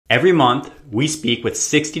Every month, we speak with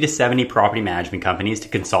 60 to 70 property management companies to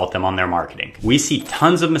consult them on their marketing. We see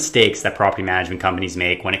tons of mistakes that property management companies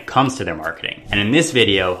make when it comes to their marketing. And in this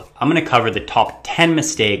video, I'm gonna cover the top 10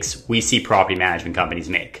 mistakes we see property management companies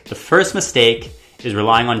make. The first mistake is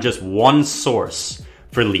relying on just one source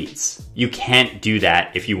for leads. You can't do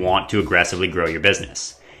that if you want to aggressively grow your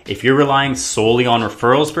business. If you're relying solely on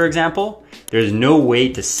referrals, for example, there's no way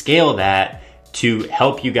to scale that to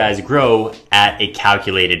help you guys grow at a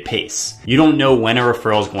calculated pace. You don't know when a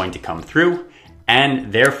referral is going to come through,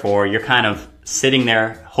 and therefore you're kind of sitting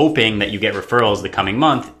there hoping that you get referrals the coming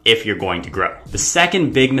month if you're going to grow. The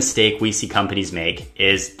second big mistake we see companies make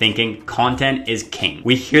is thinking content is king.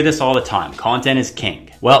 We hear this all the time, content is king.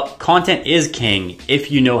 Well, content is king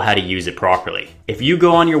if you know how to use it properly. If you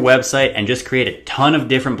go on your website and just create a ton of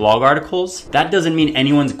different blog articles, that doesn't mean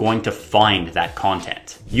anyone's going to find that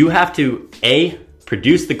content. You have to A,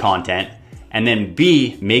 produce the content, and then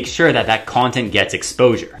B, make sure that that content gets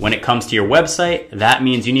exposure. When it comes to your website, that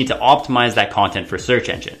means you need to optimize that content for search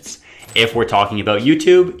engines. If we're talking about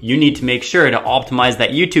YouTube, you need to make sure to optimize that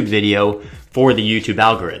YouTube video for the YouTube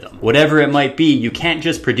algorithm. Whatever it might be, you can't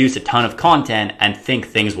just produce a ton of content and think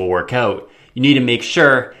things will work out. You need to make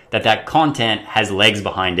sure that that content has legs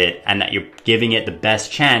behind it and that you're giving it the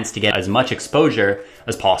best chance to get as much exposure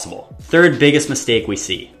as possible. Third biggest mistake we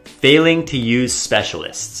see, failing to use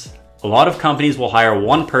specialists. A lot of companies will hire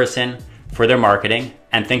one person for their marketing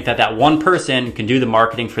and think that that one person can do the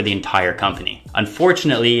marketing for the entire company.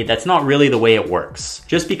 Unfortunately, that's not really the way it works.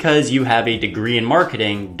 Just because you have a degree in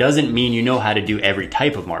marketing doesn't mean you know how to do every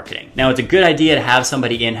type of marketing. Now, it's a good idea to have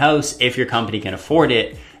somebody in-house if your company can afford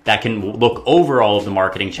it that can look over all of the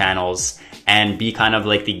marketing channels and be kind of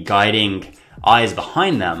like the guiding eyes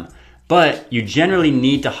behind them. But you generally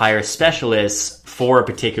need to hire specialists for a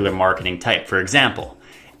particular marketing type. For example,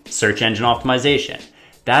 search engine optimization.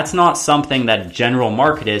 That's not something that general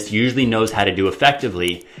marketist usually knows how to do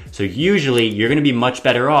effectively. So usually you're going to be much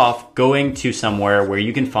better off going to somewhere where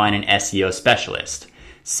you can find an SEO specialist.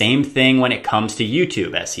 Same thing when it comes to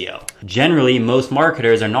YouTube SEO. Generally, most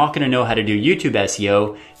marketers are not going to know how to do YouTube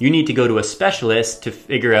SEO. You need to go to a specialist to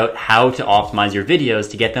figure out how to optimize your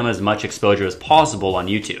videos to get them as much exposure as possible on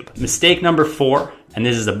YouTube. Mistake number 4, and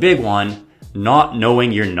this is a big one, not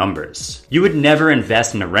knowing your numbers. You would never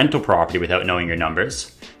invest in a rental property without knowing your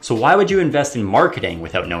numbers. So why would you invest in marketing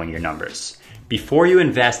without knowing your numbers? Before you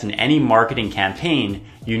invest in any marketing campaign,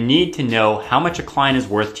 you need to know how much a client is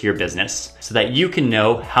worth to your business so that you can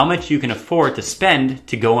know how much you can afford to spend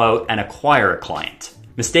to go out and acquire a client.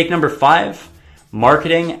 Mistake number 5,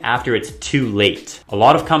 marketing after it's too late. A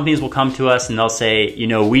lot of companies will come to us and they'll say,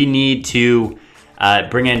 we need to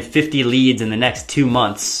bring in 50 leads in the next 2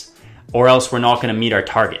 months or else we're not going to meet our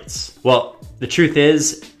targets. Well, the truth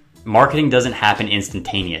is, marketing doesn't happen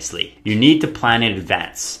instantaneously. You need to plan in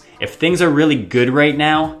advance. If things are really good right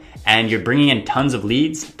now and you're bringing in tons of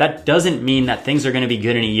leads, that doesn't mean that things are going to be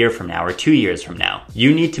good in a year from now or 2 years from now.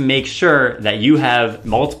 You need to make sure that you have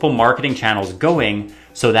multiple marketing channels going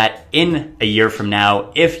so that in a year from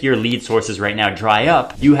now, if your lead sources right now dry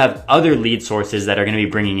up, you have other lead sources that are going to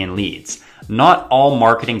be bringing in leads. Not all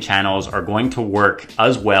marketing channels are going to work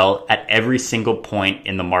as well at every single point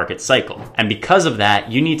in the market cycle. And because of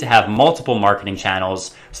that, you need to have multiple marketing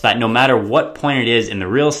channels so that no matter what point it is in the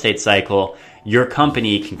real estate cycle, your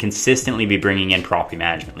company can consistently be bringing in property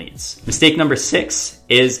management leads. Mistake number 6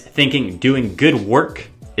 is thinking doing good work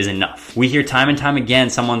is enough. We hear time and time again,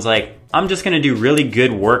 someone's like, I'm just gonna do really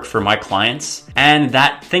good work for my clients and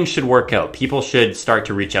that thing should work out. People should start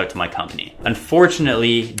to reach out to my company.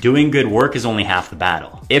 Unfortunately, doing good work is only half the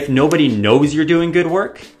battle. If nobody knows you're doing good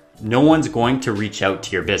work, no one's going to reach out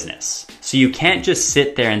to your business. So you can't just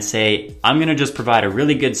sit there and say, I'm gonna just provide a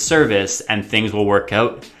really good service and things will work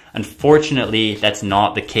out. Unfortunately, that's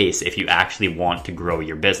not the case if you actually want to grow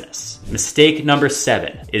your business. Mistake number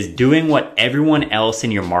 7 is doing what everyone else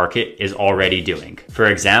in your market is already doing. For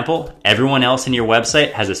example, everyone else in your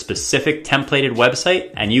website has a specific templated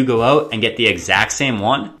website and you go out and get the exact same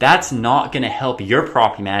one. That's not going to help your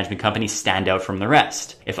property management company stand out from the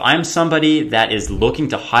rest. If I'm somebody that is looking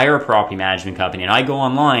to hire a property management company and I go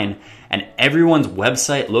online and everyone's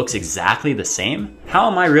website looks exactly the same,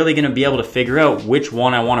 how am I really gonna be able to figure out which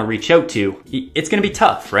one I wanna reach out to? It's gonna be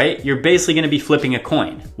tough, right? You're basically gonna be flipping a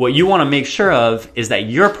coin. What you wanna make sure of is that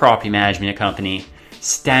your property management company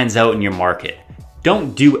stands out in your market.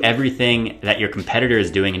 Don't do everything that your competitor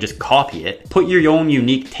is doing and just copy it. Put your own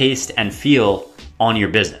unique taste and feel on your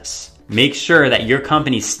business. Make sure that your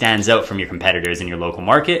company stands out from your competitors in your local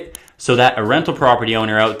market so that a rental property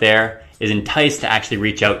owner out there is enticed to actually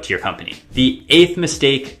reach out to your company. The eighth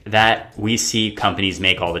mistake that we see companies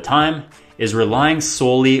make all the time is relying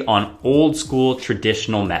solely on old school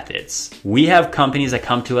traditional methods. We have companies that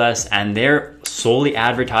come to us and they're solely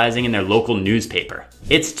advertising in their local newspaper.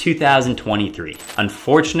 It's 2023.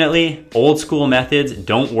 Unfortunately, old school methods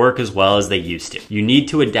don't work as well as they used to. You need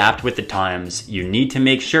to adapt with the times. You need to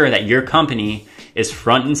make sure that your company is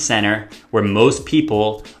front and center where most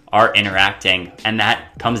people are interacting, and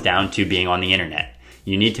that comes down to being on the internet.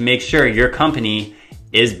 You need to make sure your company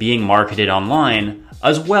is being marketed online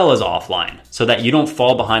as well as offline, so that you don't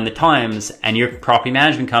fall behind the times and your property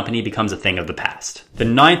management company becomes a thing of the past. The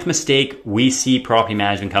ninth mistake we see property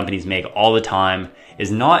management companies make all the time is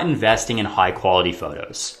not investing in high quality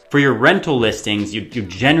photos. For your rental listings, you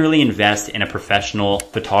generally invest in a professional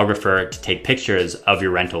photographer to take pictures of your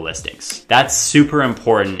rental listings. That's super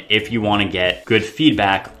important if you want to get good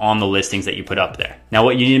feedback on the listings that you put up there. Now,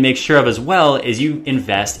 what you need to make sure of as well is you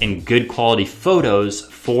invest in good quality photos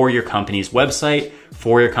for your company's website,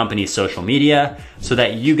 for your company's social media, so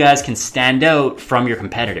that you guys can stand out from your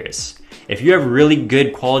competitors. If you have really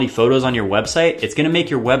good quality photos on your website, it's gonna make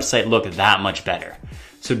your website look that much better.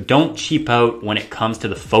 So don't cheap out when it comes to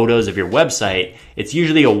the photos of your website. It's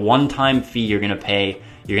usually a one-time fee you're gonna pay.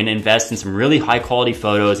 You're gonna invest in some really high quality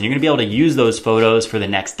photos and you're gonna be able to use those photos for the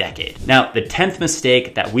next decade. Now, the 10th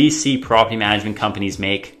mistake that we see property management companies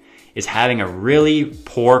make is having a really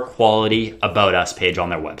poor quality About Us page on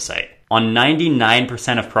their website. On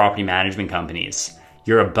 99% of property management companies,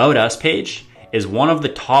 your About Us page is one of the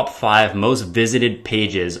top 5 most visited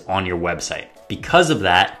pages on your website. Because of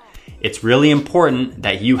that, it's really important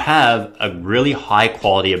that you have a really high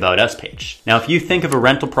quality About Us page. Now, if you think of a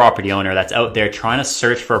rental property owner that's out there trying to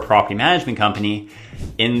search for a property management company,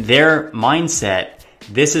 in their mindset,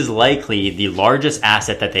 this is likely the largest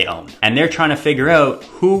asset that they own. And they're trying to figure out,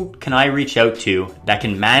 who can I reach out to that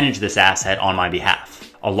can manage this asset on my behalf?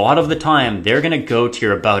 A lot of the time, they're gonna go to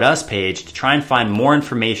your About Us page to try and find more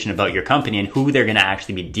information about your company and who they're gonna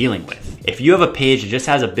actually be dealing with. If you have a page that just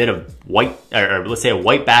has a bit of white, or let's say a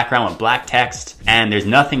white background with black text, and there's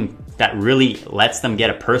nothing that really lets them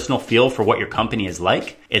get a personal feel for what your company is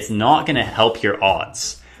like, it's not gonna help your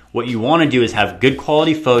odds. What you want to do is have good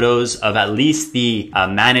quality photos of at least the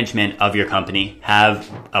management of your company, have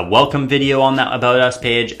a welcome video on that About Us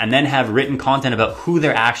page, and then have written content about who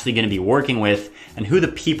they're actually going to be working with and who the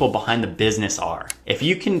people behind the business are. If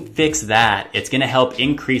you can fix that, it's going to help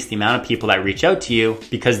increase the amount of people that reach out to you,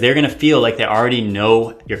 because they're going to feel like they already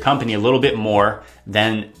know your company a little bit more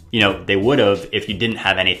than they would have if you didn't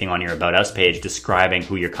have anything on your About Us page describing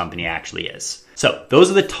who your company actually is. So those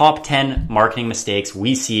are the top 10 marketing mistakes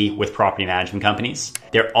we see with property management companies.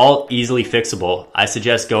 They're all easily fixable. I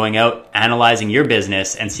suggest going out, analyzing your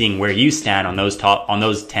business and seeing where you stand on those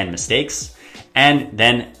 10 mistakes, and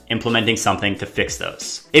then implementing something to fix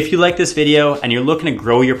those. If you like this video and you're looking to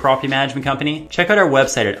grow your property management company, check out our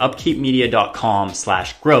website at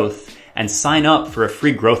upkeepmedia.com/growth and sign up for a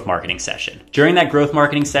free growth marketing session. During that growth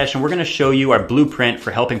marketing session, we're gonna show you our blueprint for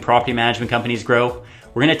helping property management companies grow.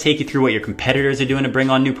 We're gonna take you through what your competitors are doing to bring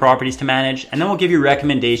on new properties to manage, and then we'll give you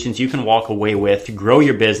recommendations you can walk away with to grow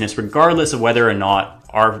your business regardless of whether or not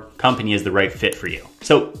our company is the right fit for you.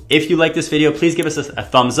 So if you like this video, please give us a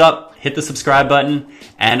thumbs up, hit the subscribe button,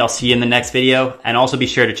 and I'll see you in the next video. And also be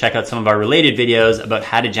sure to check out some of our related videos about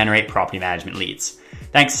how to generate property management leads.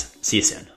 Thanks, see you soon.